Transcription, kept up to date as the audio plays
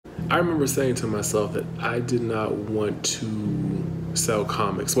I remember saying to myself that I did not want to sell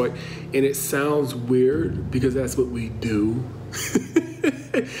comics. And it sounds weird because that's what we do.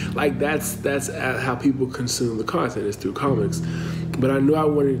 Like that's how people consume the content, is through comics. But I knew I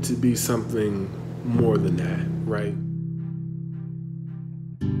wanted it to be something more than that, right?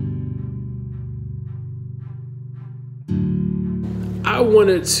 I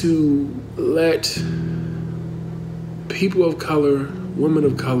wanted to let people of color, women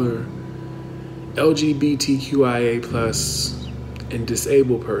of color, LGBTQIA+, and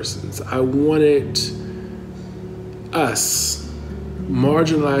disabled persons. I wanted us,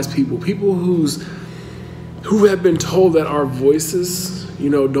 marginalized people who have been told that our voices,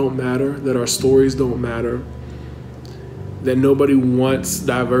 don't matter, that our stories don't matter, that nobody wants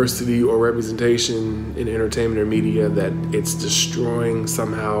diversity or representation in entertainment or media, that it's destroying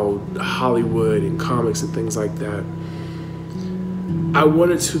somehow Hollywood and comics and things like that. I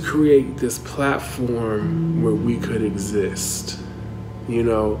wanted to create this platform where we could exist, and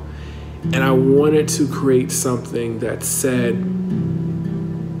I wanted to create something that said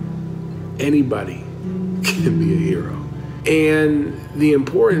anybody can be a hero. And the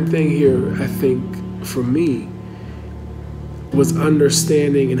important thing here, I think, for me, was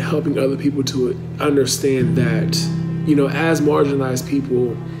understanding and helping other people to understand that, as marginalized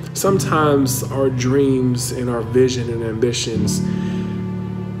people, sometimes our dreams and our vision and ambitions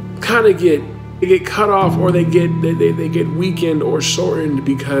kind of get cut off, or they get weakened or shortened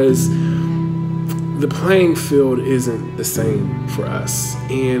because the playing field isn't the same for us,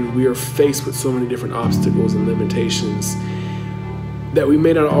 and we are faced with so many different obstacles and limitations that we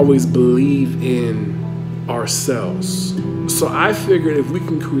may not always believe in ourselves. So I figured if we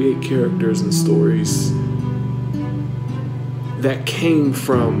can create characters and stories that came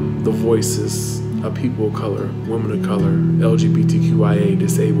from the voices of people of color, women of color, LGBTQIA,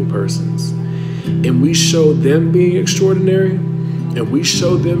 disabled persons, and we showed them being extraordinary, and we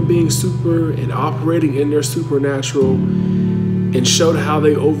showed them being super and operating in their supernatural, and showed how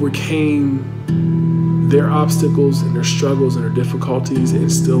they overcame their obstacles and their struggles and their difficulties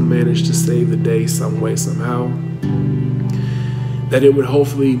and still managed to save the day some way, somehow, that it would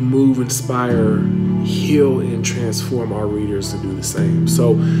hopefully move, inspire, heal, and transform our readers to do the same.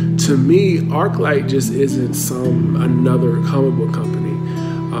 So to me, Arclight just isn't another comic book company.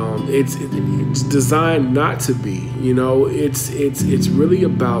 It's designed not to be, it's really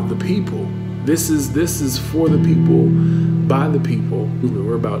about the people. This is for the people, by the people.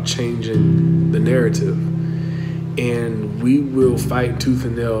 We're about changing the narrative, and we will fight tooth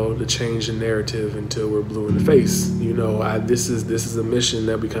and nail to change the narrative until we're blue in the face. This is a mission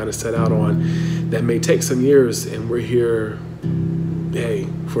that we kind of set out on that may take some years, and we're here, hey,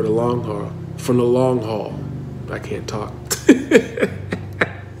 for the long haul. From the long haul. I can't talk.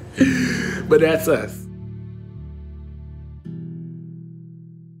 But that's us.